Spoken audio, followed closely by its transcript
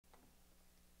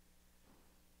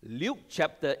Luke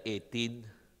chapter 18,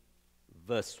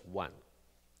 verse 1.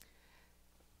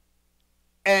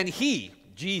 And he,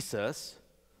 Jesus,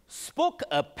 spoke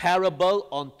a parable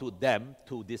unto them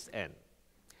to this end.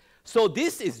 So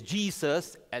this is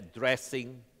Jesus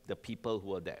addressing the people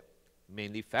who are there,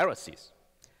 mainly Pharisees.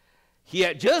 He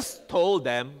had just told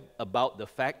them about the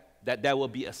fact that there will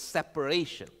be a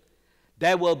separation.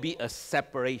 There will be a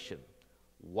separation.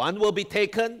 One will be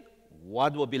taken,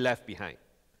 one will be left behind.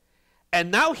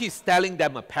 And now he's telling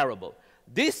them a parable.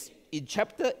 This, in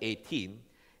chapter 18,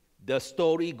 the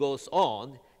story goes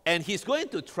on, and he's going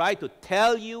to try to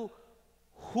tell you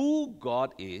who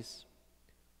God is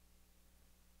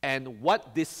and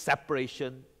what this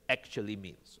separation actually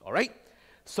means. All right?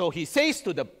 So he says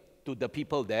to the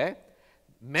people there,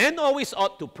 men always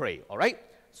ought to pray. All right?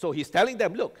 So he's telling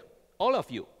them, look, all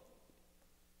of you,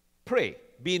 pray,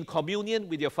 be in communion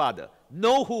with your Father,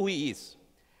 know who He is,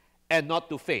 and not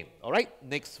to faint. All right?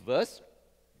 Next verse,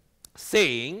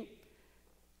 saying,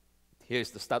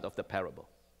 here's the start of the parable.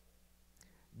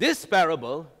 This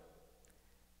parable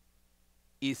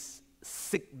is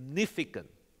significant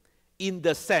in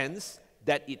the sense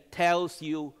that it tells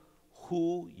you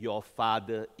who your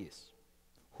Father is,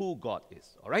 who God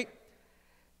is. All right?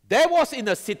 There was in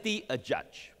a city a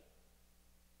judge.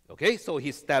 Okay, so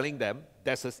he's telling them,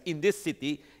 in this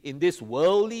city, in this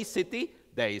worldly city,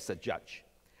 there is a judge,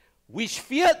 which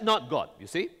feared not God. You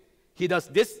see, he does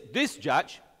this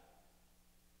judge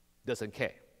doesn't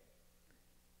care.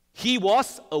 He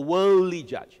was a worldly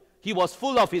judge. He was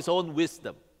full of his own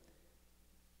wisdom.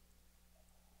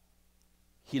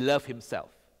 He loved himself.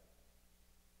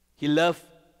 He loved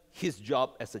his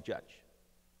job as a judge.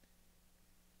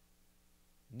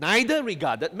 Neither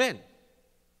regarded men.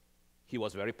 He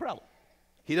was very proud.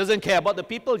 He doesn't care about the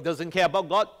people. He doesn't care about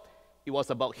God. It was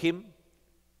about him,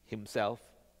 himself,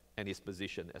 and his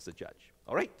position as a judge.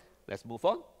 All right, let's move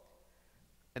on.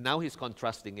 And now he's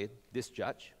contrasting it, this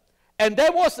judge. And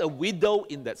there was a widow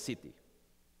in that city.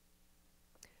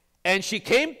 And she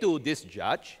came to this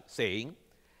judge, saying,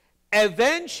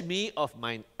 avenge me of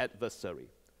mine adversary.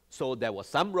 So there was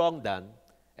some wrong done,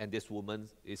 and this woman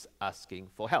is asking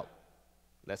for help.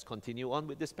 Let's continue on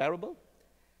with this parable.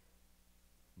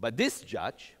 But this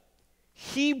judge,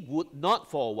 he would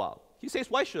not for a while. He says,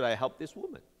 why should I help this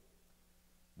woman?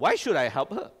 Why should I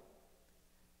help her?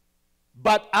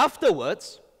 But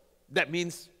afterwards, that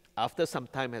means after some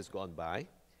time has gone by,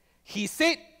 he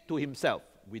said to himself,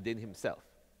 within himself,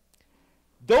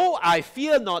 though I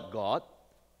fear not God,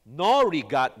 nor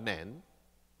regard man,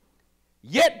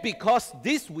 yet because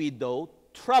this widow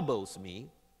troubles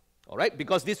me, all right,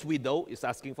 because this widow is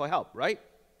asking for help, right?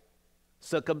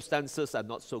 Circumstances are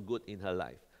not so good in her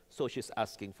life, so she's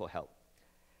asking for help.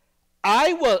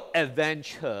 I will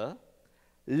avenge her,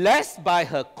 lest by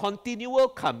her continual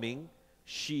coming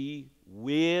she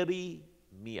weary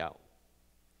me out.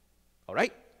 All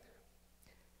right?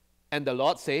 And the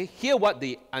Lord say, hear what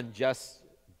the unjust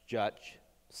judge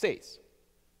says.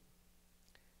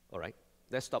 All right,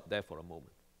 let's stop there for a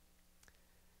moment.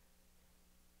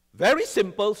 Very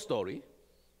simple story,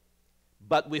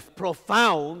 but with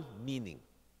profound meaning.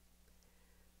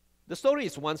 The story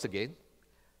is once again,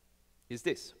 is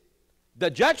this. The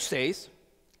judge says,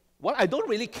 well, I don't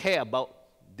really care about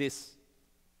this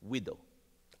widow.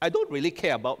 I don't really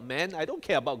care about man. I don't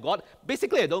care about God.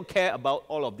 Basically, I don't care about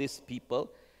all of these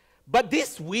people. But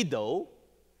this widow,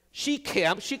 she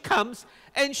comes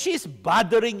and she's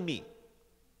bothering me.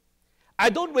 I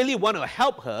don't really want to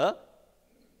help her,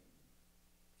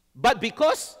 but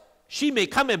because she may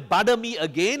come and bother me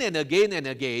again and again and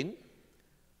again,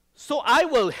 so I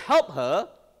will help her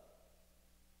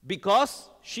because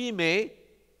she may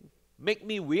make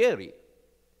me weary.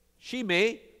 She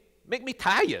may make me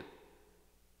tired.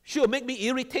 She will make me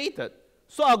irritated.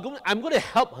 So I'm going to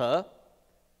help her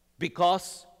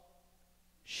because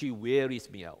she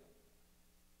wearies me out.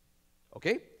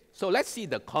 Okay? So let's see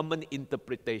the common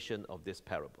interpretation of this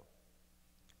parable.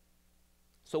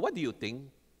 So what do you think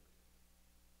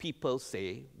people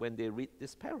say when they read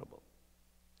this parable?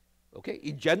 Okay?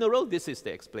 In general, this is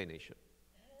the explanation.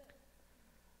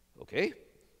 Okay?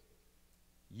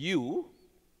 You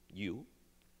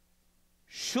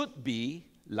should be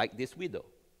like this widow.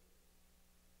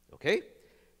 Okay?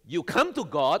 You come to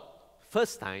God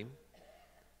first time,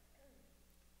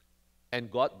 and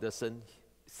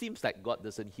seems like God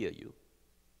doesn't hear you.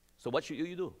 So what should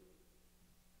you do?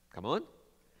 Come on.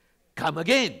 Come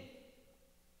again.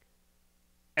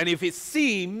 And if it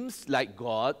seems like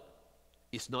God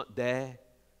is not there,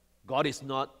 God is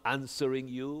not answering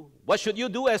you, what should you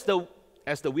do as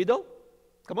the widow?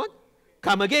 Come on.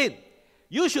 Come again.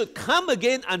 You should come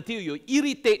again until you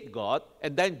irritate God,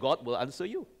 and then God will answer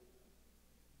you.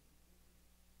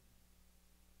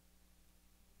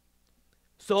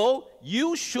 So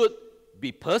you should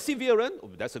be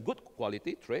perseverant. That's a good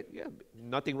quality trait. Yeah,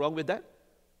 nothing wrong with that.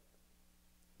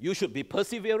 You should be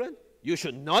perseverant. You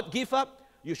should not give up.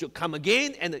 You should come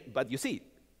again. But you see,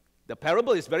 the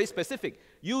parable is very specific.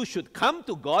 You should come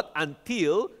to God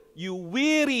until you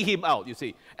weary him out, you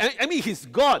see. I mean, he's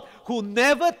God who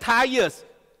never tires.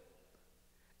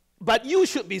 But you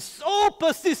should be so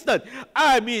persistent.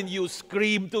 I mean, you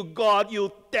scream to God.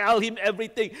 You tell him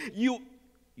everything. You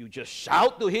just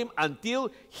shout to him until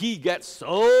he gets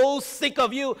so sick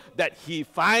of you that he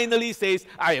finally says,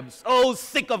 I am so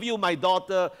sick of you, my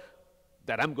daughter,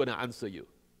 that I'm going to answer you.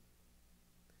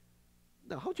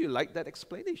 Now, how do you like that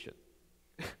explanation?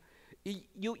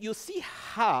 You see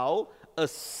how a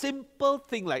simple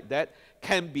thing like that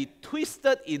can be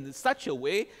twisted in such a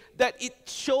way that it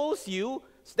shows you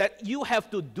that you have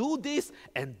to do this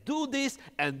and do this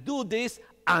and do this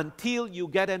until you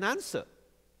get an answer.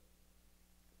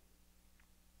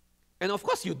 And of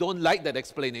course, you don't like that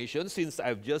explanation since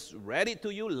I've just read it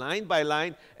to you line by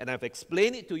line and I've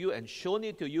explained it to you and shown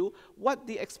it to you what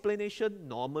the explanation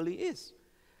normally is.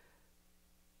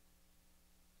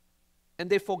 And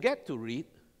they forget to read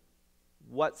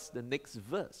what's the next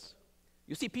verse.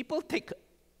 You see, people take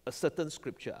a certain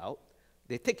scripture out,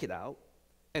 they take it out,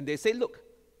 and they say, look,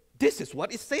 this is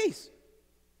what it says.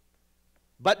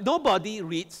 But nobody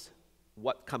reads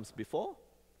what comes before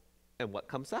and what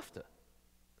comes after.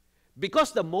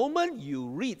 Because the moment you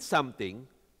read something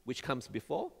which comes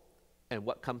before and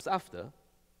what comes after,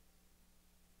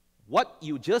 what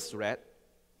you just read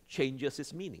changes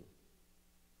its meaning.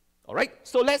 All right,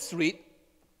 so let's read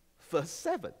verse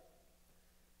 7,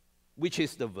 which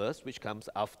is the verse which comes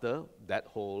after that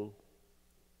whole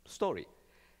story.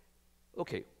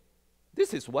 Okay,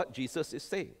 this is what Jesus is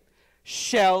saying.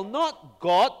 Shall not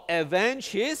God avenge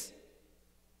his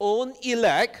own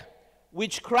elect,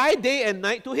 which cry day and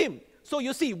night to him? So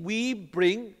you see, we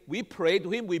pray to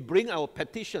him, we bring our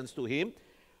petitions to him,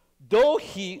 though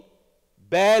he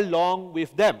bear long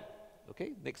with them.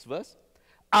 Okay, next verse.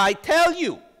 I tell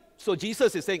you, so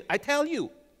Jesus is saying, I tell you,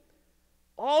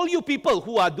 all you people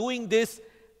who are doing this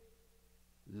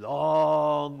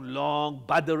long,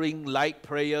 bothering like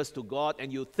prayers to God,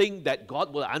 and you think that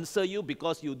God will answer you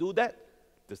because you do that?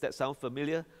 Does that sound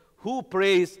familiar? Who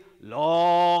prays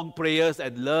long prayers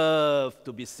and love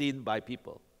to be seen by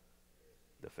people?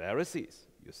 The Pharisees,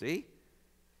 you see?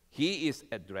 He is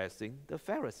addressing the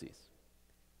Pharisees.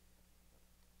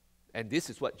 And this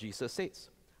is what Jesus says.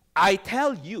 I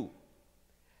tell you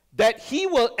that he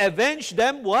will avenge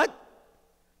them what?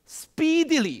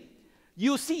 Speedily.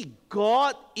 You see,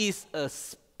 God is a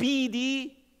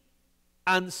speedy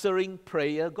answering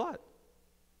prayer God.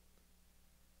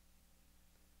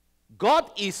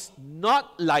 God is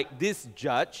not like this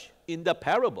judge in the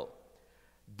parable.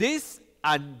 This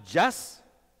unjust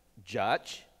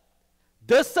judge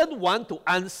doesn't want to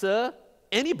answer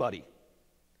anybody.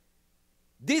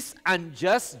 This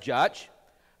unjust judge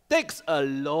takes a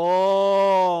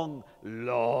long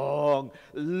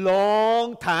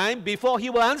time before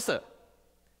he will answer.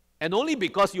 And only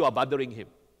because you are bothering him.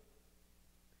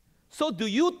 So do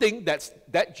you think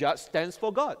that judge stands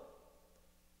for God?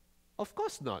 Of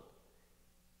course not.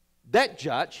 That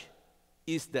judge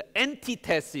is the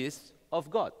antithesis of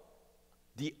God,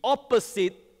 the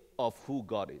opposite of who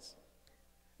God is.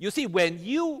 You see, when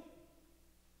you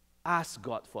ask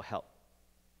God for help,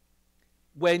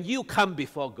 when you come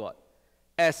before God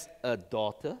as a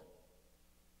daughter,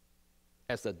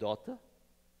 as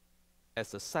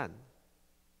a son,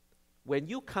 when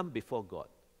you come before God,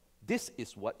 this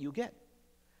is what you get.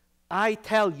 I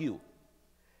tell you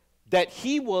that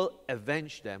he will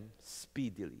avenge them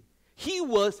speedily. He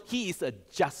is a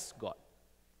just God.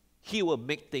 He will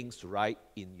make things right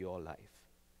in your life.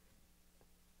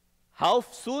 How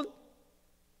soon?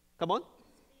 Come on.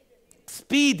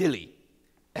 Speedily.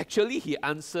 Actually, he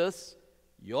answers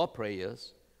your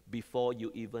prayers before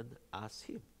you even ask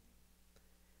him.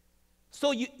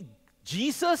 So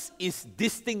Jesus is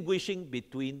distinguishing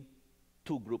between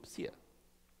two groups here.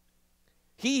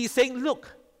 He is saying,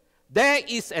 look, there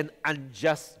is an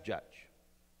unjust judge.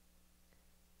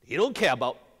 He don't care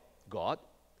about God.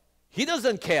 He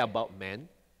doesn't care about man.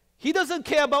 He doesn't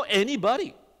care about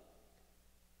anybody.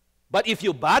 But if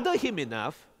you bother him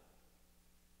enough,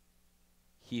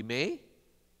 he may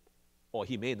or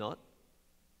he may not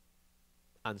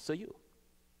answer you.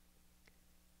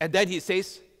 And then he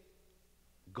says,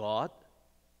 God,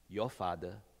 your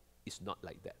Father, is not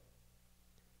like that.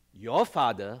 Your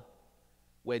Father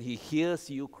when he hears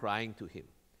you crying to him,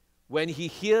 when he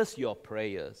hears your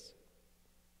prayers,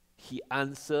 he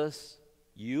answers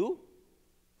you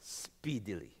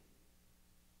speedily.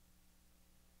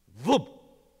 Whoop!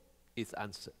 It's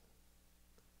answered.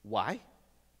 Why?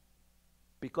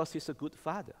 Because he's a good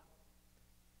father.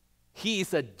 He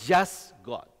is a just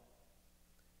God.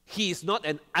 He is not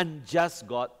an unjust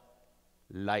God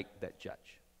like that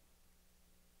judge.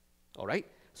 All right?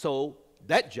 So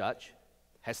that judge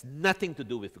has nothing to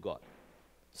do with God.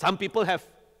 Some people have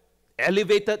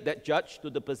elevated that judge to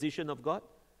the position of God,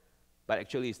 but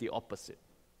actually it's the opposite.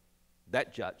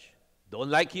 That judge don't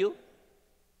like you,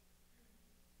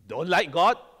 don't like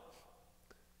God.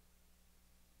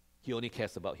 He only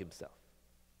cares about himself.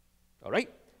 All right?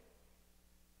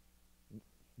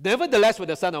 Nevertheless, when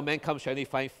the Son of Man comes, shall he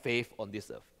find faith on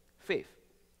this earth? Faith.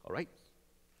 All right?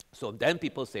 So then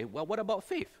people say, well, what about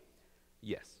faith?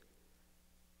 Yes.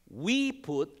 We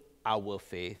put our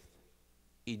faith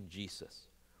in Jesus.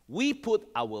 We put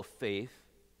our faith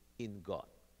in God.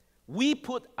 We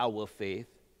put our faith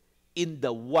in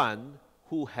the one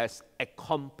who has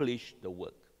accomplished the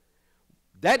work.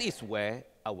 That is where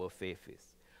our faith is.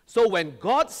 So when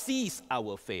God sees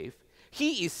our faith,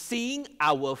 he is seeing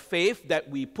our faith that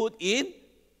we put in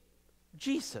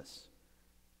Jesus.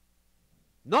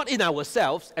 Not in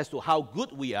ourselves as to how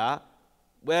good we are.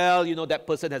 Well, you know, that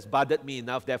person has bothered me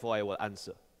enough, therefore I will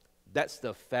answer. That's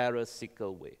the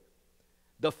Pharisaical way.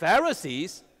 The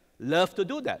Pharisees love to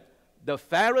do that. The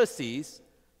Pharisees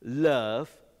love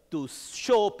to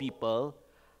show people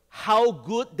how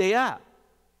good they are.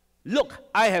 Look,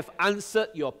 I have answered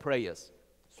your prayers,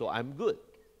 so I'm good.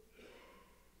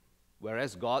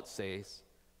 Whereas God says,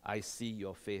 I see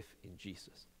your faith in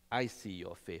Jesus. I see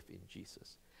your faith in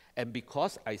Jesus. And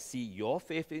because I see your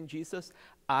faith in Jesus,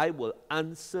 I will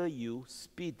answer you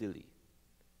speedily.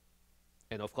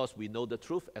 And of course, we know the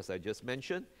truth, as I just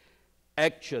mentioned.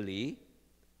 Actually,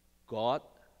 God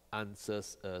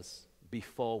answers us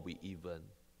before we even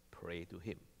pray to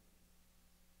him.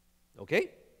 Okay?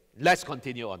 Let's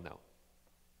continue on now.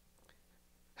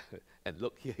 And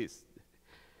look, here is.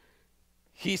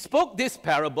 He spoke this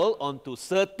parable unto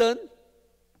certain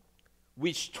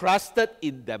which trusted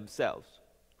in themselves.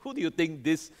 Who do you think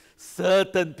these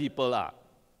certain people are?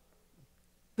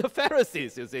 The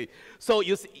Pharisees, you see. So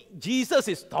you see, Jesus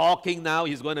is talking now.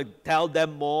 He's going to tell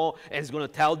them more, and he's going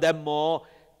to tell them more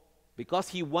because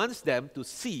he wants them to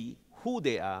see who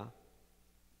they are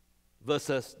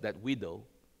versus that widow,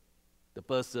 the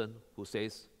person who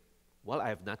says, well, I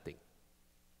have nothing.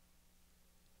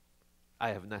 I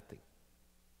have nothing.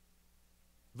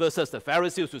 Versus the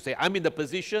Pharisees who say, I'm in the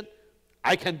position,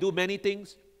 I can do many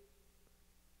things,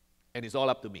 and it's all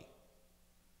up to me.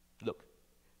 Look,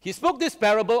 he spoke this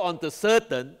parable unto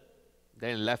certain,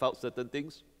 then left out certain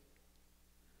things,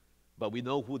 but we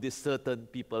know who these certain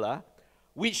people are,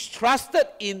 which trusted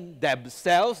in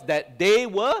themselves that they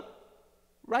were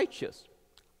righteous.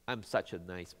 I'm such a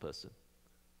nice person.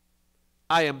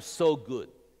 I am so good.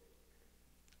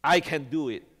 I can do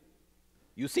it.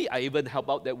 You see, I even help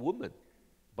out that woman.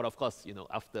 But of course, you know,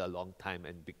 after a long time,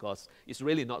 and because it's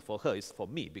really not for her, it's for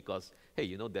me, because, hey,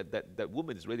 you know, that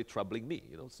woman is really troubling me,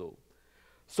 you know,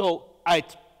 so I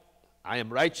am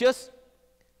righteous,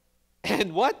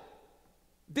 and what?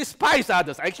 Despise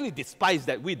others. I actually despise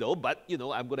that widow, but, you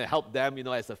know, I'm going to help them, you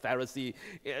know, as a Pharisee.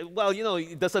 Well, you know,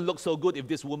 it doesn't look so good if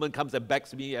this woman comes and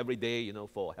begs me every day, you know,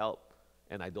 for help,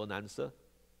 and I don't answer.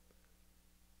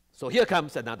 So here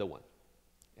comes another one,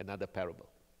 another parable.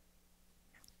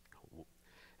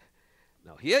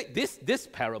 Now here, this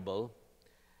parable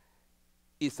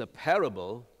is a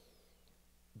parable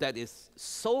that is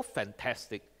so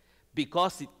fantastic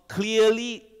because it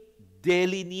clearly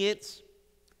delineates,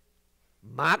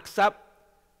 marks up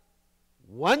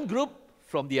one group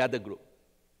from the other group.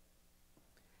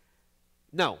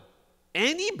 Now,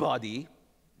 anybody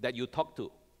that you talk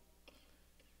to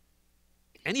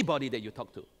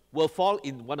will fall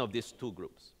in one of these two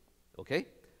groups, okay?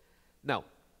 Now,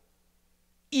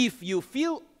 if you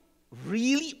feel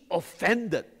really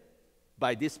offended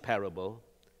by this parable,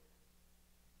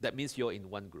 that means you're in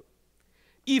one group.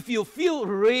 If you feel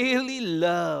really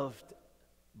loved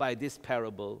by this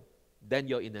parable, then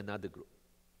you're in another group.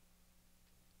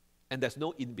 And there's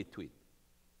no in between.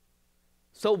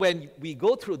 So when we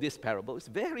go through this parable, it's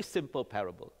a very simple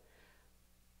parable.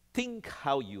 Think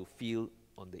how you feel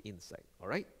on the inside, all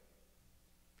right?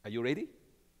 Are you ready?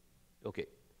 Okay.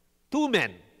 2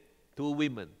 men, 2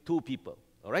 women, 2 people,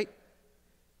 all right?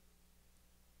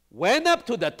 Went up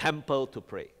to the temple to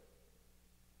pray.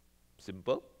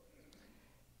 Simple.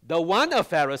 The one a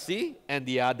Pharisee and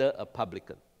the other a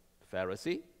publican.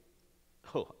 Pharisee,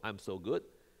 Oh, I'm so good.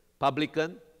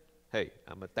 Publican, hey,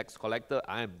 I'm a tax collector.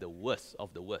 I am the worst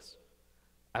of the worst.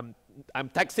 I'm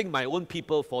taxing my own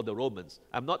people for the Romans.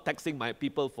 I'm not taxing my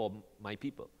people, for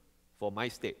my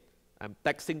state. I'm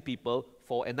taxing people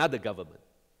for another government.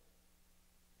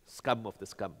 Scum of the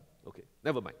scum. Okay,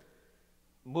 never mind.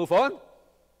 Move on.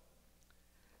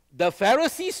 The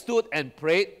Pharisee stood and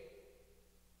prayed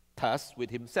thus with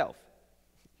himself.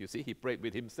 You see, he prayed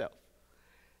with himself.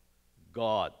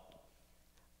 God,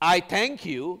 I thank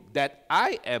you that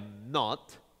I am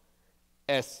not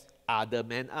as other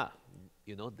men are.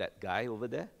 You know that guy over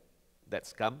there? That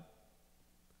scum?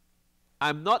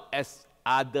 I'm not as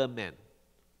other men.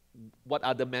 What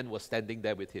other man was standing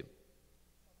there with him?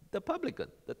 The publican,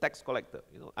 the tax collector.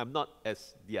 You know, I'm not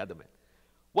as the other man.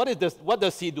 What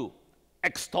does he do?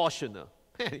 Extortioner.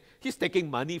 He's taking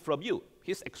money from you.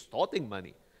 He's extorting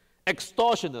money.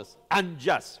 Extortioners,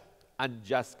 unjust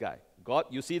guy. God,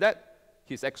 you see that?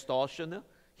 He's extortioner.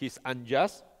 He's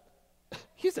unjust.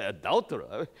 He's an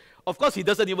adulterer. Of course, he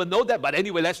doesn't even know that, but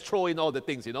anyway, let's throw in all the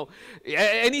things, you know.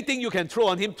 Anything you can throw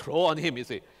on him, you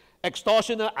see.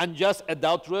 Extortioner, unjust,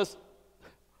 adulterous.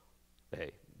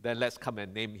 Hey, then let's come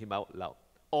and name him out loud.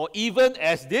 Or even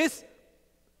as this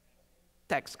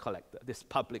tax collector, this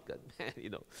publican, you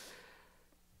know.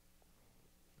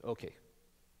 Okay,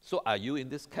 so are you in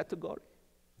this category?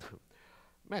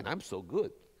 Man, I'm so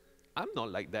good. I'm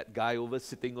not like that guy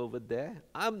sitting over there.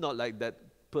 I'm not like that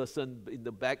person in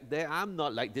the back there. I'm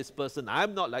not like this person.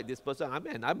 I'm not like this person.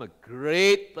 I'm a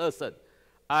great person.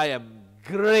 I am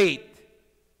great.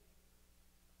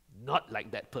 Not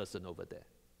like that person over there.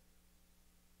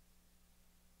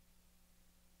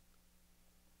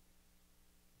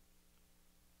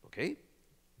 Okay?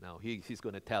 Now he's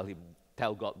going to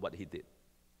tell God what he did.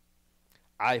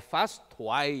 I fast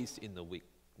twice in a week.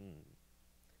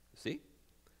 See?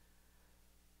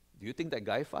 Do you think that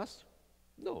guy fasts?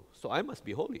 No. So I must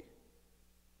be holy.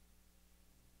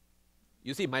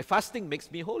 You see, my fasting makes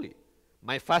me holy.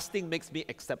 My fasting makes me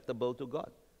acceptable to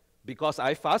God. Because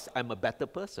I fast, I'm a better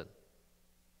person.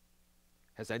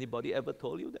 Has anybody ever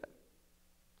told you that?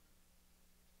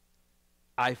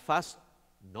 I fast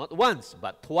not once,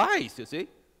 but twice, you see,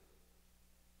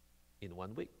 in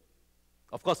 1 week.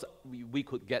 Of course, we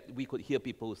could hear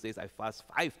people who say, I fast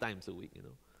 5 times a week, you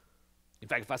know. In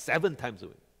fact, I fast 7 times a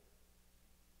week.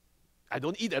 I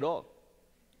don't eat at all.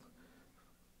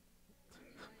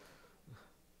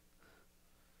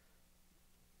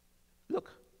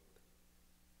 Look,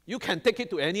 you can take it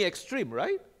to any extreme,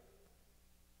 right?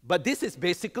 But this is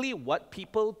basically what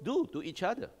people do to each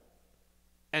other.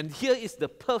 And here is the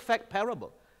perfect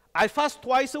parable. I fast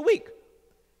twice a week,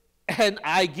 and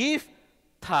I give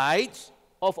tithes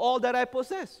of all that I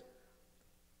possess.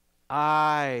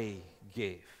 I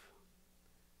gave,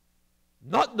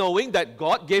 not knowing that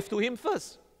God gave to him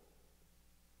first.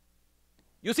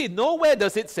 You see, nowhere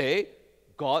does it say,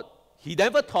 God, he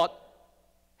never thought,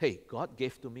 hey, God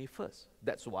gave to me first.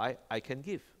 That's why I can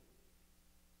give.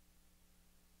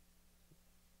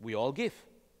 We all give.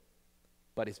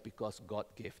 But it's because God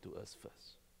gave to us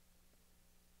first.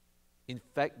 In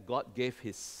fact, God gave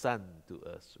his Son to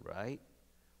us, right?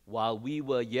 While we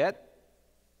were yet,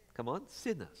 come on,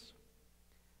 sinners.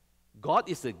 God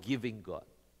is a giving God.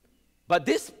 But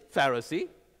this Pharisee,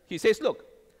 he says, look,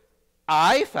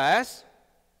 I fast,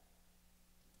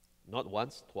 not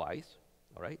once, twice,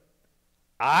 all right?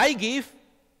 I give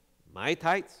my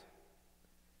tithes.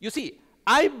 You see,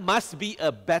 I must be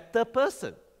a better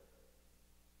person.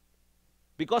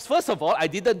 Because first of all, I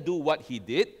didn't do what he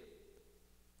did.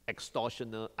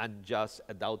 Extortioner, unjust,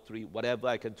 adultery, whatever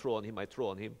I can throw on him, I throw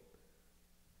on him.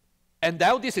 And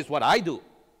now this is what I do.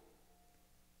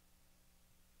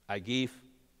 I give,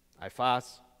 I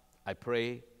fast, I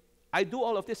pray. I do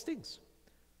all of these things.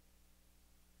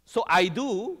 So I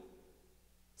do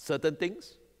certain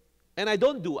things, and I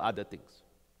don't do other things.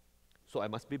 So I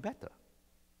must be better.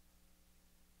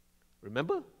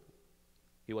 Remember?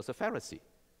 He was a Pharisee.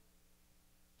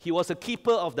 He was a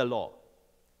keeper of the law.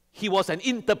 He was an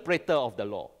interpreter of the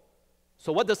law.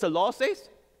 So what does the law say?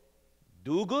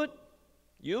 Do good,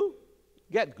 you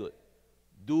get good.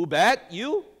 Do bad,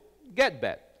 you get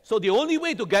bad. So the only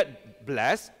way to get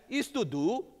blessed is to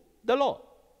do the law.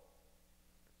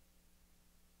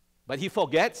 But he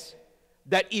forgets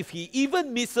that if he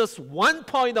even misses one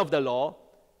point of the law,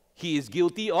 he is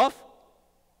guilty of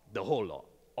the whole law,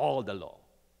 all the law.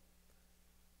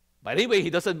 But anyway, he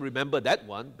doesn't remember that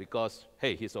one because,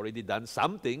 hey, he's already done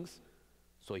some things,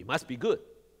 so he must be good.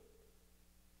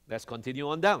 Let's continue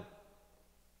on down.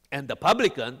 And the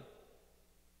publican,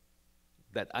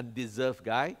 that undeserved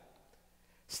guy,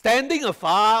 standing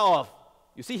afar off,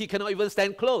 You see, he cannot even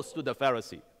stand close to the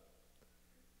Pharisee.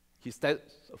 He stands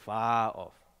far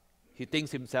off. He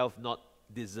thinks himself not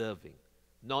deserving,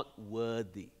 not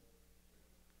worthy.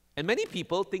 And many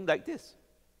people think like this.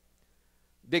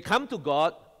 They come to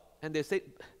God and they say,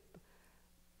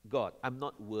 God, I'm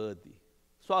not worthy,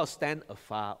 so I'll stand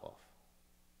afar off.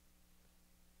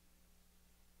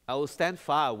 I will stand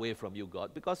far away from you,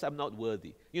 God, because I'm not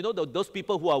worthy. You know, those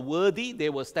people who are worthy, they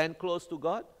will stand close to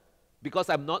God. Because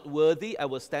I'm not worthy, I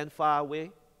will stand far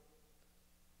away.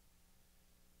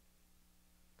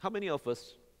 How many of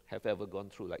us have ever gone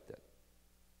through like that?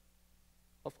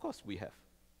 Of course we have.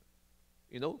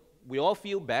 You know, we all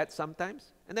feel bad sometimes,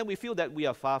 and then we feel that we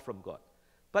are far from God.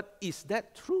 But is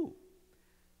that true?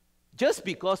 Just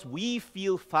because we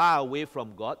feel far away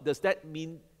from God, does that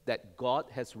mean that God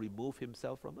has removed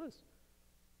himself from us?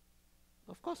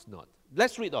 Of course not.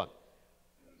 Let's read on.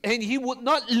 And he would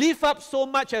not lift up so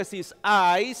much as his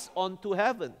eyes onto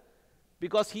heaven,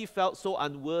 because he felt so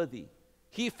unworthy.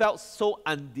 He felt so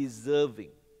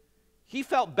undeserving. He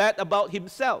felt bad about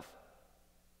himself.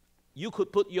 You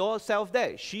could put yourself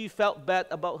there. She felt bad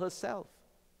about herself.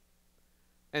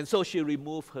 And so she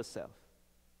removed herself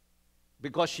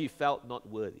because she felt not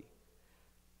worthy.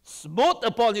 Smote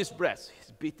upon his breast.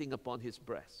 He's beating upon his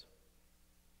breast,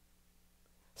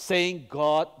 saying,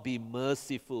 God, be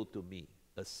merciful to me,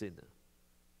 a sinner.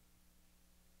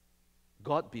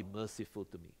 God, be merciful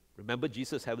to me. Remember,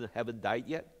 Jesus haven't died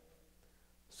yet,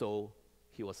 so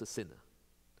he was a sinner.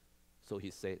 So he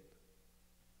said,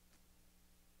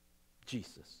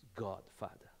 Jesus, God,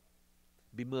 Father,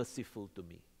 be merciful to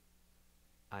me.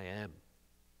 I am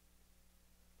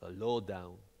a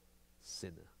low-down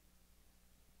sinner.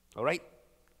 All right?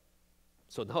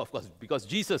 So now, of course, because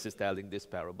Jesus is telling this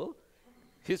parable,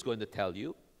 he's going to tell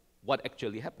you what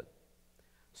actually happened.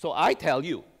 So I tell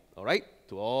you, all right,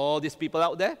 to all these people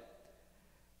out there,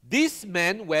 this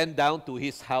man went down to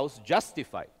his house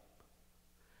justified.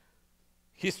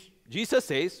 Jesus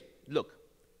says, look,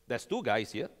 there's two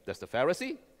guys here. There's the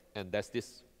Pharisee and there's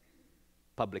this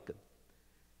publican.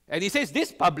 And he says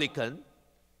this publican,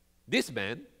 this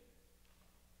man,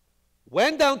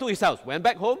 went down to his house, went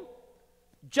back home,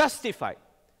 justified,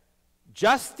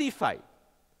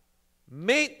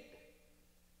 made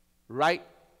right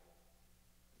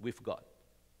with God.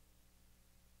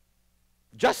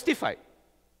 Justified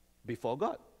before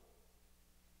God.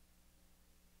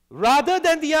 Rather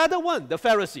than the other one, the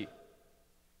Pharisee.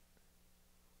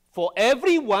 For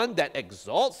everyone that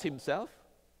exalts himself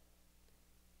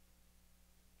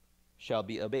shall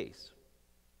be abased.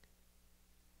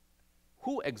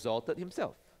 Who exalted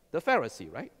himself? The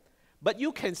Pharisee, right? But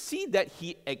you can see that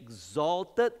he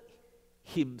exalted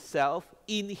himself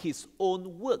in his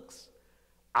own works.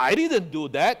 I didn't do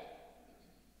that.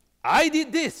 I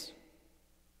did this.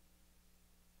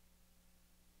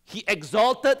 He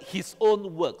exalted his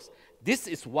own works. This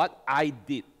is what I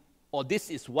did, or this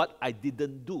is what I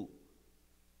didn't do.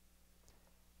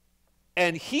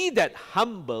 And he that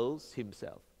humbles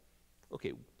himself.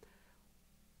 Okay,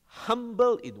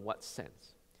 humble in what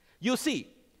sense? You see,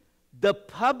 the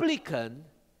publican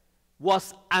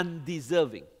was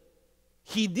undeserving.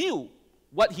 He knew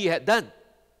what he had done.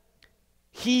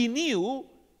 He knew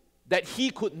that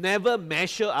he could never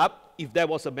measure up if there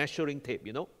was a measuring tape,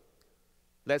 you know.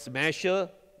 Let's measure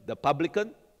the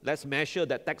publican. Let's measure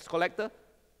that tax collector.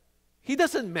 He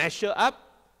doesn't measure up.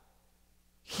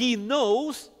 He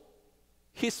knows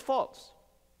his faults.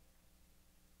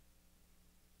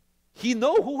 He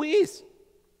knows who he is.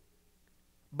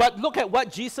 But look at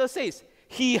what Jesus says.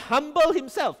 He humbled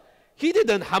himself. He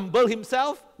didn't humble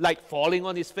himself like falling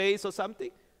on his face or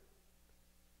something.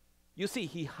 You see,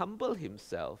 he humbled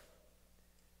himself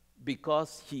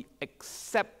because he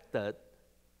accepted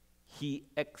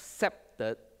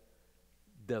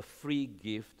the free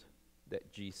gift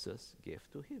that Jesus gave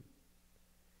to him.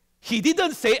 He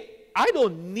didn't say, I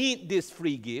don't need this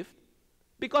free gift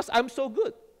because I'm so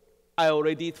good. I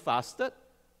already fasted,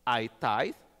 I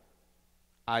tithe,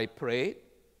 I prayed,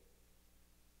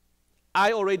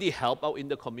 I already help out in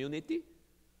the community.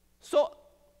 So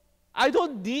I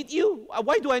don't need you.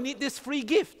 Why do I need this free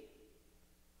gift?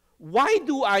 Why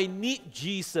do I need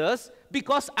Jesus?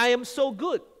 Because I am so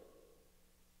good.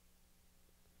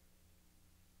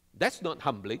 That's not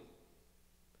humbling.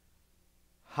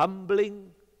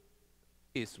 Humbling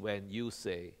is when you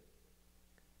say,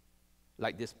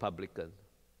 like this publican,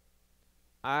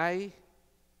 I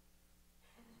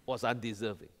was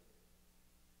undeserving.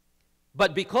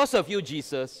 But because of you,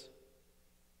 Jesus,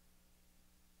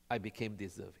 I became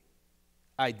deserving.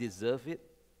 I deserve it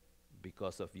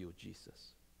because of you,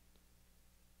 Jesus.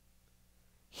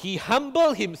 He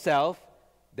humbled himself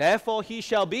Therefore he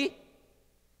shall be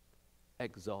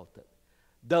exalted.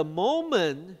 The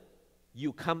moment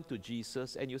you come to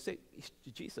Jesus and you say,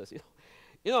 Jesus,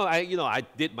 I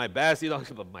did my best,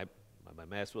 but my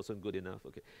math wasn't good enough.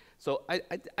 Okay, so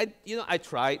I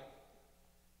tried.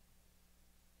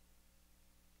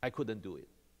 I couldn't do it.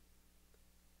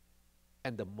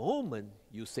 And the moment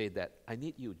you say that, I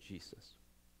need you, Jesus.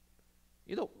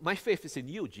 My faith is in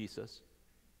you, Jesus.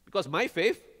 Because my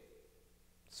faith,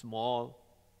 smaller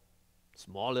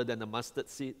than a mustard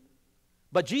seed.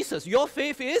 But Jesus, your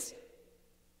faith is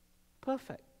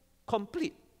perfect,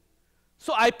 complete.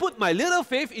 So I put my little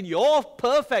faith in your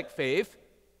perfect faith.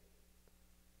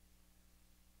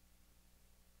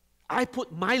 I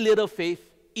put my little faith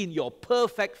in your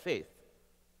perfect faith.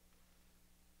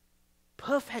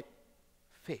 Perfect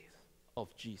faith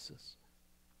of Jesus.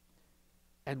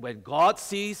 And when God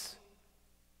sees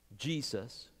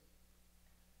Jesus,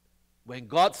 when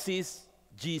God sees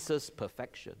Jesus'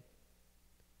 perfection,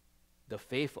 the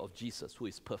faith of Jesus, who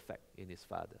is perfect in his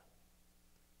Father,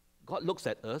 God looks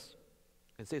at us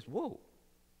and says, whoa,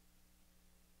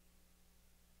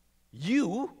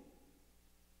 you,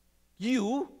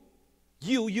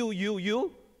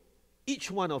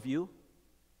 each one of you,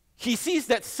 he sees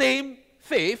that same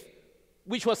faith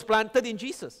which was planted in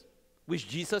Jesus, which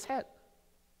Jesus had.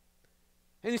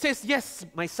 And he says, yes,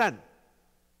 my son,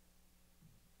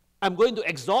 I'm going to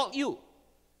exalt you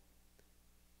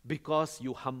because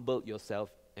you humbled yourself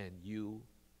and you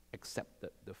accepted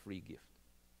the free gift.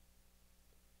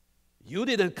 You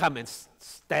didn't come and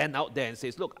stand out there and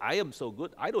say, look, I am so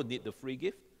good, I don't need the free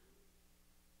gift.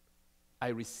 I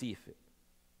receive it.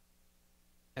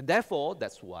 And therefore,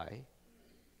 that's why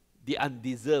the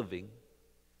undeserving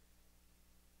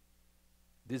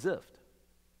deserved.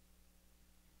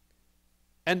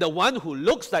 And the one who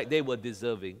looks like they were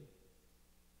deserving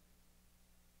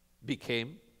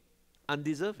became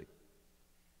undeserving.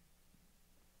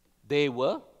 They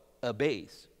were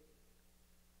abased,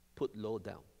 put low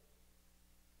down.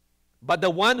 But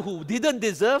the one who didn't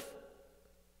deserve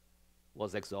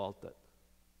was exalted.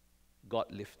 God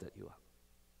lifted you up.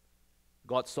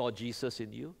 God saw Jesus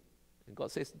in you, and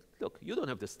God says, look, you don't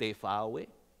have to stay far away.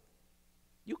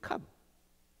 You come.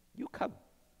 You come.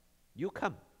 You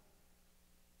come.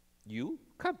 You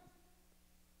come.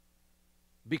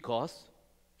 Because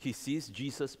he sees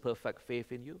Jesus' perfect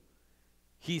faith in you.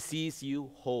 He sees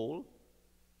you whole.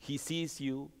 He sees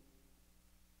you,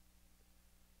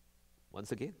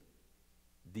 once again,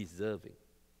 deserving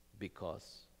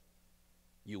because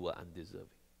you were undeserving.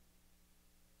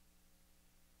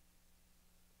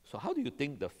 So how do you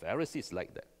think the Pharisees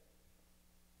like that?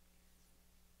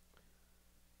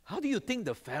 How do you think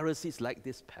the Pharisees like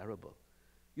this parable?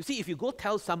 You see, if you go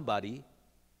tell somebody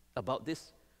about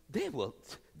this, they will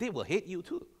hate you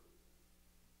too.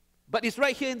 But it's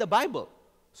right here in the Bible.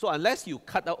 So unless you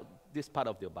cut out this part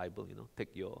of your Bible,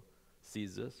 take your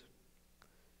scissors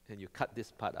and you cut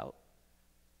this part out,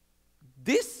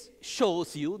 this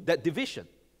shows you that division.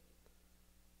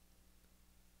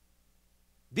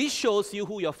 This shows you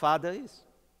who your Father is,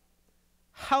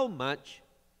 how much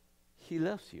he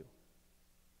loves you,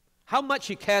 how much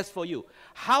he cares for you,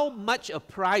 how much a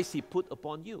price he put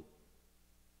upon you.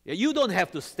 You don't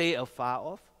have to stay afar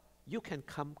off. You can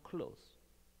come close.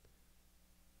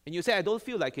 And you say, I don't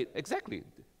feel like it. Exactly.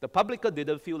 The publican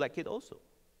didn't feel like it also.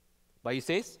 But he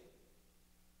says,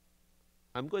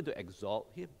 I'm going to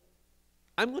exalt him.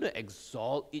 I'm going to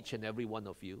exalt each and every one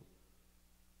of you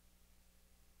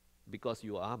because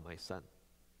you are my son.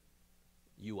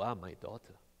 You are my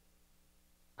daughter.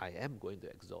 I am going to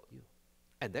exalt you.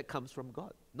 And that comes from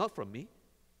God, not from me.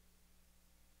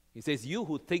 He says, you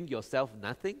who think yourself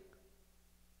nothing,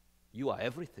 you are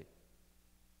everything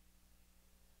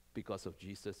because of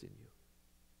Jesus in you,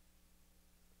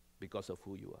 because of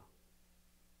who you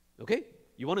are. Okay?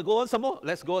 You want to go on some more?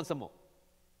 Let's go on some more.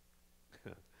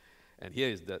 And here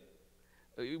is that.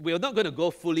 We're not going to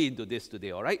go fully into this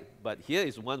today, all right? But here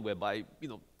is one whereby,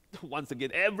 once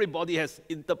again, everybody has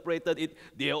interpreted it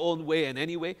their own way and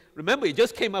anyway. Remember, it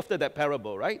just came after that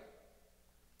parable, right?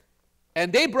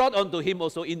 And they brought unto him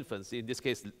also infants, in this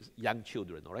case, young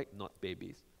children, all right? Not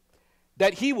babies.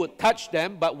 That he would touch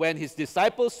them, but when his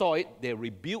disciples saw it, they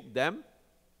rebuked them.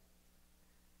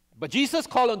 But Jesus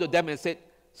called unto them and said,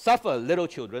 suffer little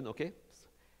children, okay,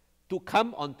 to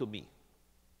come unto me.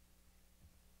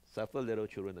 Suffer little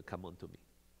children to come unto me.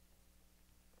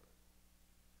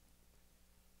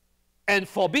 And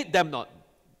forbid them not.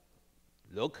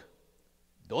 Look,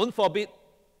 don't forbid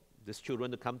these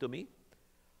children to come to me,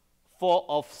 for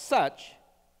of such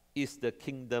is the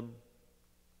kingdom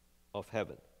of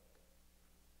heaven.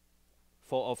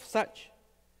 For of such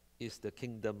is the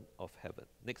kingdom of heaven.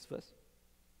 Next verse.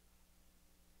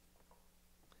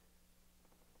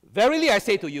 Verily I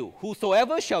say to you,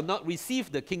 whosoever shall not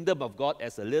receive the kingdom of God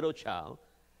as a little child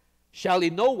shall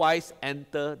in no wise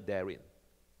enter therein.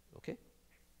 Okay?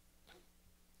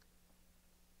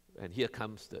 And here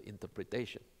comes the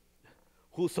interpretation.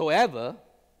 Whosoever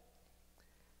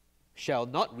shall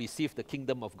not receive the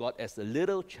kingdom of God as a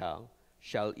little child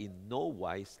shall in no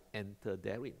wise enter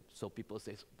therein. So people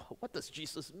say, what does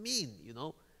Jesus mean,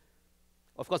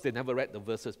 Of course, they never read the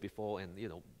verses before, and,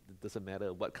 it doesn't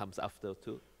matter what comes after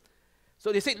too.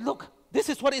 So they say, look, this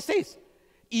is what it says.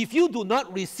 If you do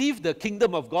not receive the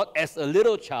kingdom of God as a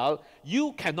little child,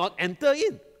 you cannot enter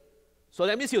in. So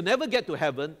that means you'll never get to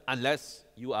heaven unless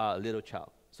you are a little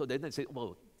child. So then they say,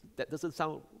 well, that doesn't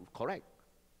sound correct.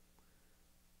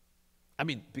 I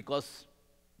mean, because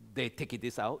they take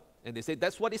this out and they say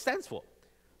that's what it stands for.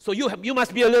 So you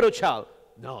must be a little child.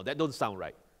 No, that don't sound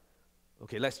right.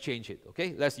 Okay, let's change it.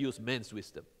 Okay, let's use man's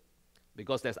wisdom,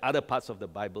 because there's other parts of the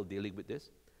Bible dealing with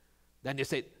this. Then they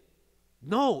said,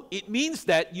 no, it means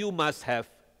that you must have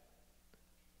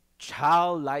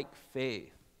childlike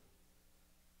faith.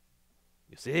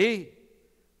 You see,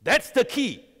 that's the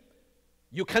key.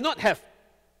 You cannot have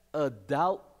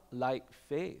adult-like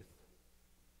faith.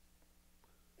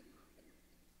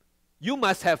 You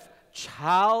must have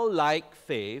childlike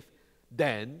faith,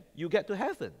 then you get to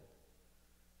heaven.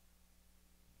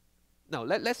 Now,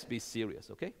 let's be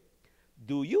serious, okay?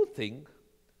 Do you think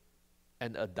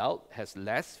an adult has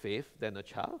less faith than a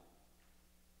child?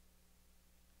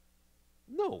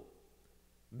 No.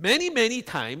 Many, many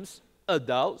times,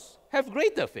 adults have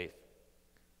greater faith,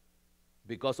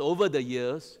 because over the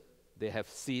years, they have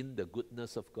seen the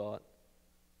goodness of God.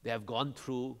 They have gone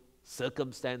through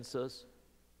circumstances.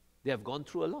 They have gone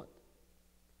through a lot.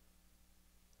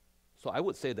 So I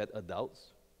would say that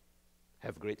adults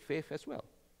have great faith as well.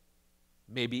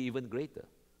 Maybe even greater.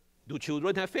 Do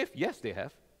children have faith? Yes, they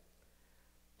have.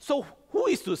 So who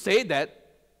is to say that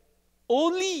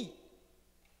only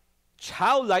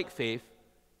childlike faith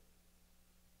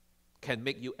can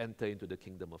make you enter into the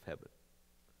kingdom of heaven?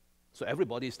 So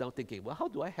everybody is now thinking, well, how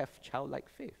do I have childlike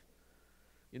faith?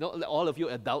 All of you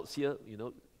adults here,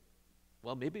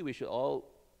 well, maybe we should all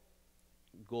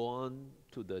go on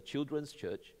to the children's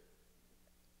church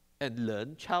and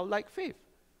learn childlike faith.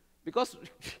 Because,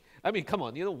 I mean, come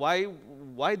on,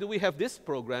 why do we have this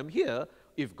program here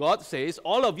if God says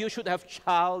all of you should have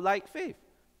childlike faith?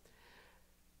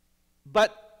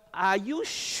 But are you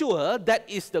sure that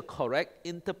is the correct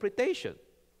interpretation?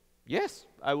 Yes,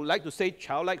 I would like to say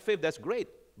childlike faith, that's great,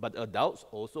 but adults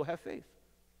also have faith.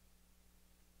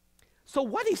 So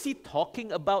what is he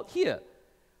talking about here?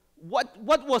 What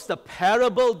was the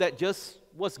parable that just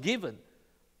was given?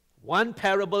 One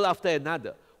parable after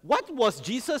another. What was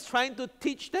Jesus trying to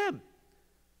teach them?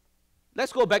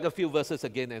 Let's go back a few verses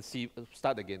again and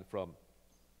start again from.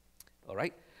 All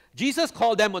right? Jesus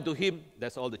called them unto him,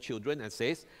 that's all the children, and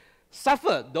says,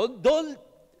 suffer, don't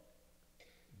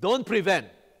prevent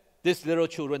these little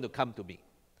children to come to me.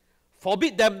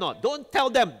 Forbid them not. Don't tell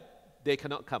them they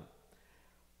cannot come.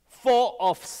 For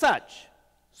of such,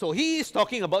 so he is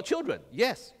talking about children,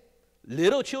 yes.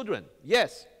 Little children,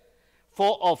 yes.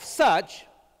 For of such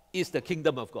is the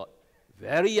kingdom of God.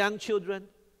 Very young children,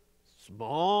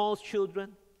 small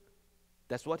children,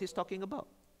 that's what he's talking about.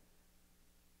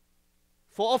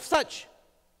 For of such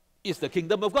is the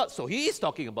kingdom of God. So he is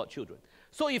talking about children.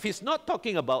 So if he's not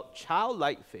talking about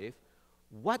childlike faith,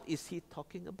 what is he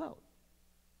talking about?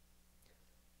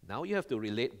 Now you have to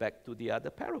relate back to the other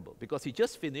parable, because he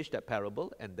just finished that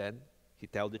parable and then he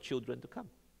tells the children to come.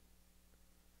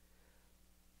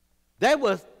 There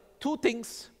were two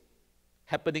things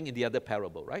happening in the other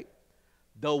parable, right?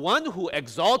 The one who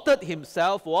exalted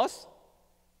himself was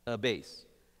abased,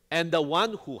 and the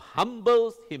one who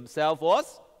humbles himself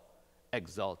was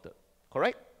exalted.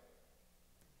 Correct?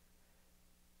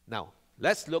 Now,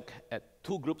 let's look at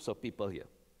two groups of people here.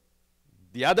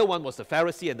 The other one was the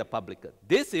Pharisee and the publican.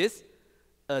 This is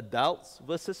adults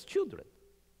versus children.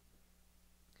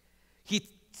 He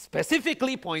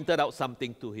specifically pointed out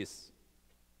something to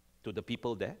the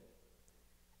people there.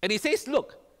 And he says,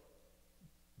 look,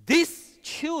 these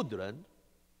children,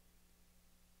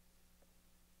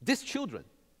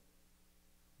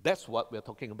 that's what we're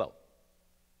talking about.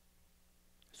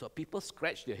 So people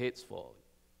scratch their heads for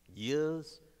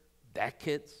years,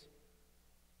 decades,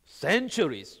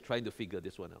 centuries trying to figure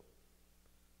this one out.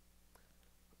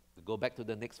 Go back to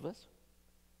the next verse.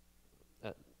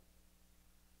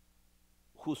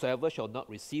 Whosoever shall not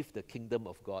receive the kingdom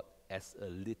of God as a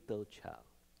little child.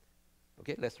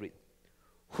 Okay, let's read.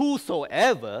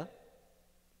 Whosoever,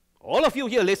 All of you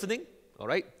here listening, all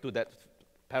right, to that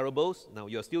parables, now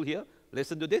you're still here,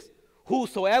 listen to this.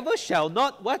 Whosoever shall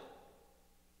not what?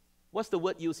 What's the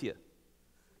word used here?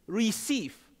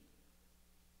 Receive.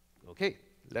 Okay,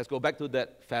 let's go back to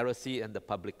that Pharisee and the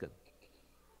publican.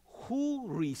 Who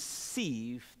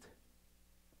received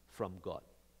from God?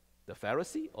 The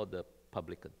Pharisee or the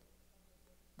publican?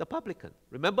 The publican.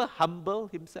 Remember, humble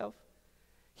himself?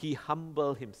 He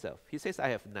humbled himself. He says, I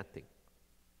have nothing.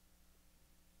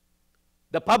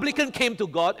 The publican came to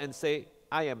God and said,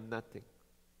 I am nothing.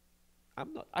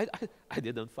 I'm not. I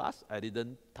didn't fast. I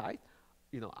didn't tithe.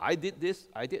 I did this.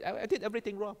 I did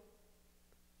everything wrong.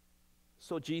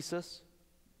 So Jesus,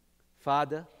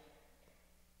 Father,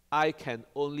 I can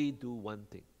only do one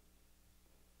thing.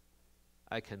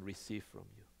 I can receive from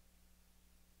you.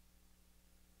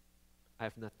 I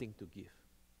have nothing to give.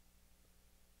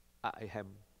 I have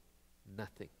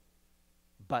nothing.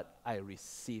 But I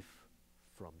receive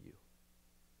from you.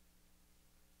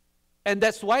 And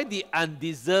that's why the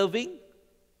undeserving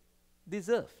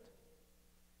deserved.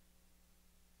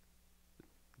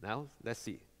 Now, let's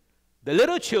see. The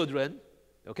little children,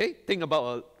 okay, think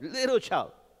about a little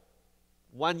child,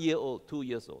 1 year old, 2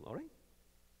 years old, all right?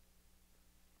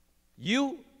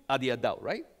 You are the adult,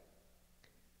 right?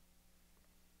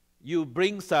 You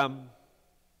bring some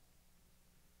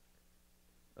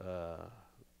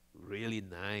really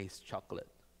nice chocolate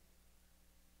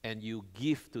and you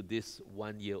give to this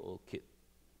 1 year old kid.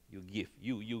 You give,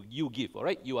 you give, all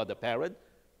right? You are the parent,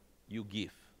 you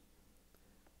give.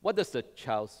 What does the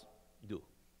child do?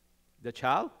 The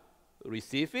child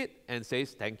receives it and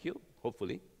says thank you,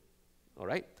 hopefully, all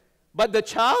right? But the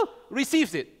child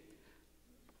receives it.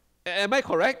 Am I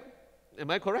correct? Am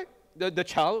I correct? The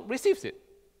child receives it.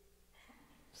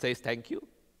 Says thank you.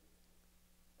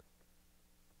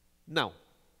 Now,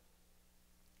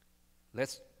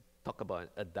 let's talk about an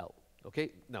adult,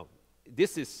 okay? Now,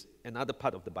 this is another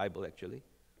part of the Bible, actually,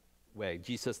 where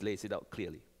Jesus lays it out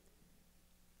clearly.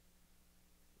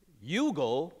 You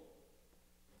go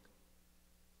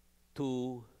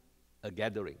to a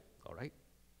gathering, all right,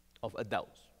 of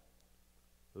adults,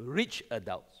 rich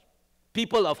adults,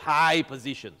 people of high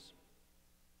positions.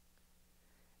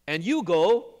 And you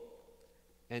go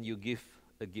and you give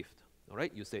a gift, all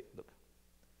right? You say, look,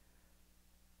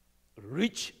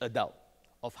 rich adult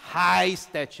of high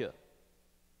stature,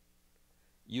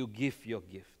 you give your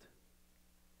gift.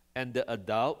 And the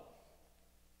adult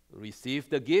receives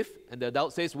the gift, and the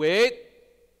adult says, wait,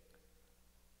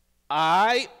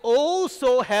 I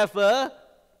also have a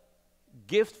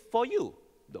gift for you.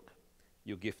 Look,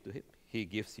 you give to him. He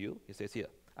gives you. He says, here,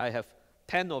 I have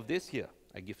 10 of this here.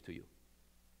 I give to you.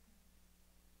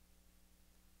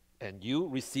 And you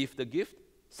receive the gift,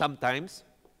 sometimes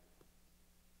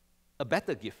a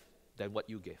better gift than what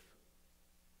you gave.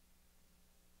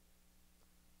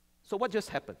 So what just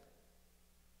happened?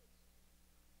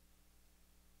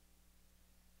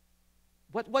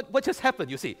 What just happened,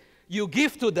 you see? You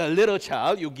give to the little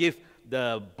child, you give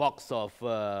the box of,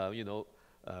 oh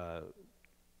yeah,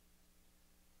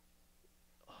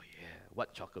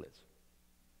 what chocolates?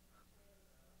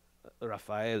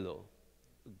 Raffaello,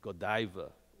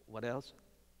 Godiva, what else?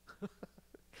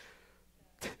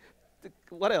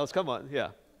 What else? Come on, yeah.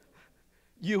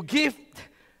 You give,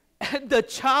 and the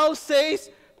child says,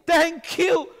 thank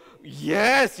you.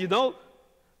 Yes,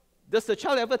 Does the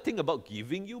child ever think about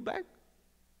giving you back?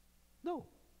 No.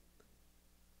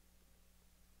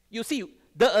 You see,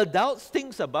 the adults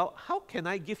thinks about, how can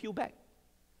I give you back?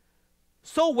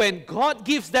 So when God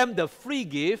gives them the free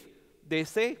gift, they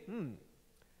say,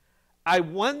 I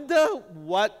wonder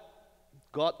what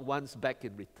God wants back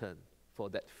in return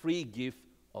for that free gift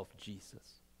of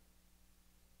Jesus.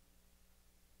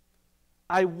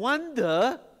 I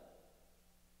wonder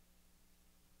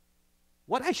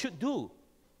what I should do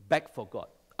back for God.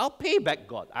 I'll pay back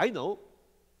God. I know.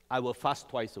 I will fast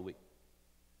twice a week.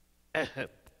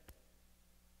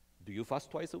 Do you fast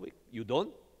twice a week? You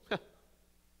don't?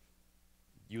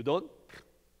 You don't?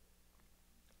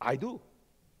 I do.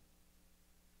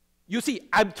 You see,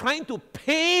 I'm trying to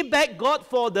pay back God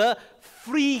for the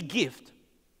free gift.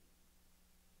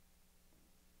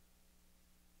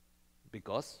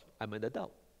 Because I'm an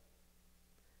adult.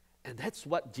 And that's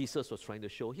what Jesus was trying to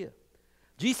show here.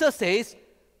 Jesus says,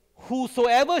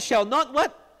 whosoever shall not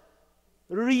what?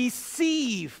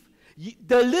 Receive.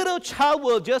 The little child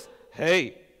will just,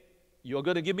 hey, you're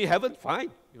going to give me heaven?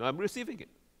 Fine. I'm receiving it.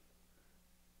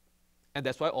 And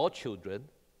that's why all children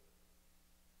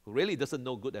who really doesn't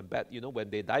know good and bad, when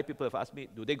they die, people have asked me,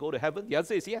 do they go to heaven? The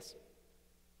answer is yes.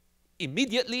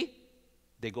 Immediately,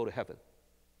 they go to heaven.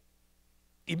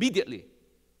 Immediately.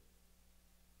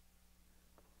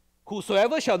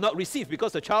 Whosoever shall not receive,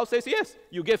 because the child says, yes,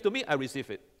 you gave to me, I receive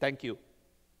it. Thank you.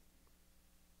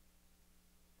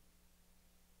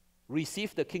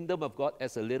 Receive the kingdom of God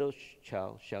as a little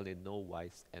child shall in no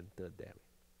wise enter therein.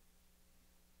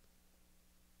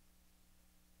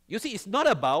 You see, it's not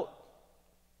about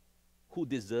who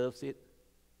deserves it,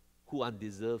 who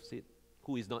undeserves it,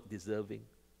 who is not deserving,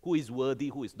 who is worthy,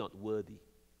 who is not worthy.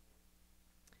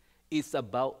 It's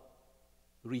about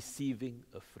receiving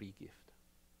a free gift.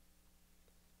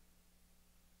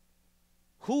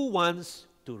 Who wants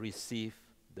to receive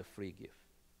the free gift?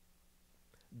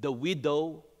 The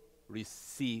widow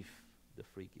received the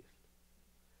free gift.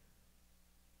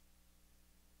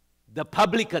 The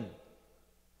publican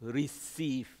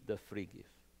received the free gift.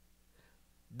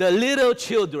 The little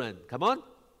children, come on,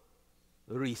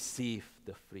 receive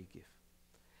the free gift.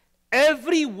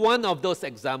 Every one of those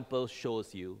examples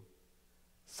shows you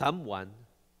someone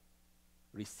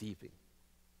receiving.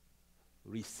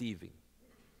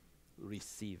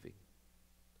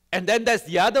 And then there's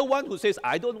the other one who says,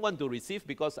 I don't want to receive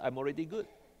because I'm already good.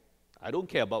 I don't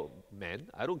care about man.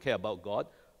 I don't care about God.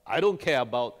 I don't care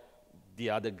about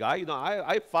the other guy. You know,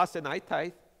 I fast and I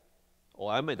tithe.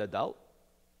 Or I'm an adult.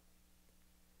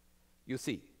 You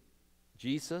see,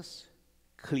 Jesus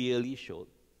clearly showed.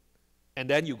 And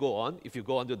then you go on. If you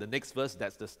go on to the next verse,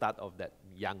 that's the start of that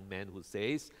young man who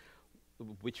says,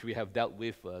 which we have dealt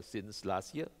with since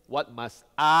last year. What must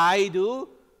I do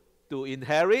to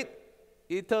inherit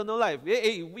eternal life?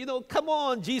 Hey, you know, come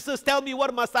on, Jesus, tell me,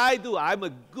 what must I do? I'm a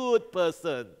good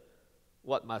person.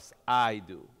 What must I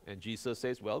do? And Jesus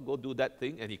says, well, go do that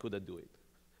thing, and he couldn't do it.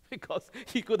 Because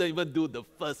he couldn't even do the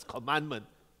first commandment.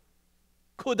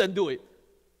 Couldn't do it.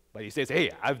 But he says,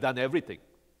 hey, I've done everything.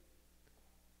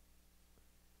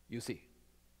 You see,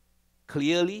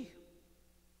 clearly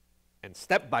and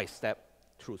step by step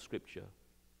through Scripture,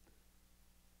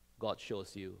 God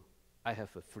shows you, I have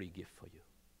a free gift for you.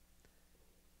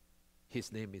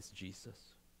 His name is Jesus.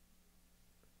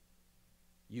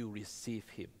 You receive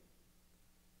him.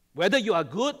 Whether you are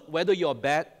good, whether you are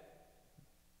bad,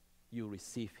 you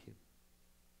receive him.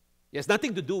 It has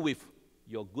nothing to do with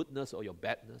your goodness or your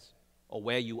badness or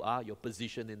where you are, your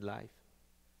position in life.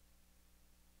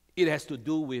 It has to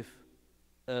do with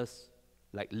us,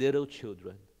 like little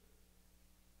children,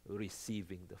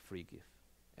 receiving the free gift.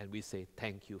 And we say,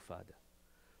 thank you, Father,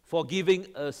 for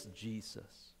giving us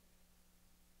Jesus.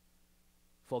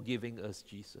 For giving us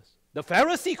Jesus. The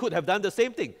Pharisee could have done the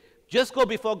same thing. Just go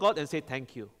before God and say,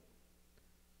 thank you.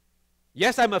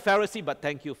 Yes, I'm a Pharisee, but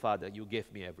thank you, Father. You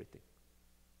gave me everything.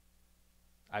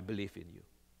 I believe in you.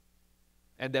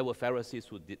 And there were Pharisees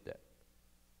who did that.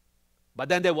 But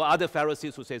then there were other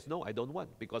Pharisees who says, no, I don't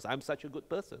want, because I'm such a good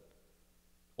person.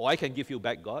 Or I can give you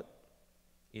back God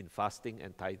in fasting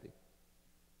and tithing.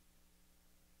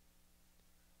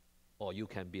 Or you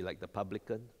can be like the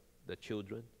publican, the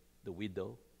children, the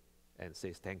widow, and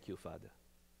says, thank you, Father.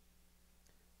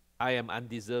 I am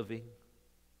undeserving,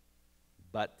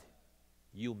 but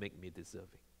you make me deserving.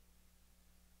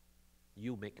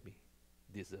 You make me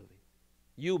deserving.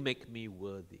 You make me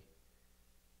worthy.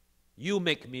 You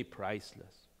make me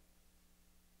priceless.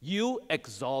 You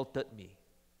exalted me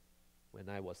when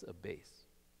I was abased.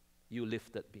 You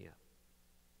lifted me up.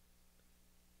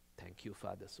 Thank you,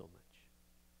 Father, so much.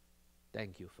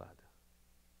 Thank you, Father.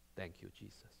 Thank you,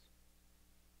 Jesus.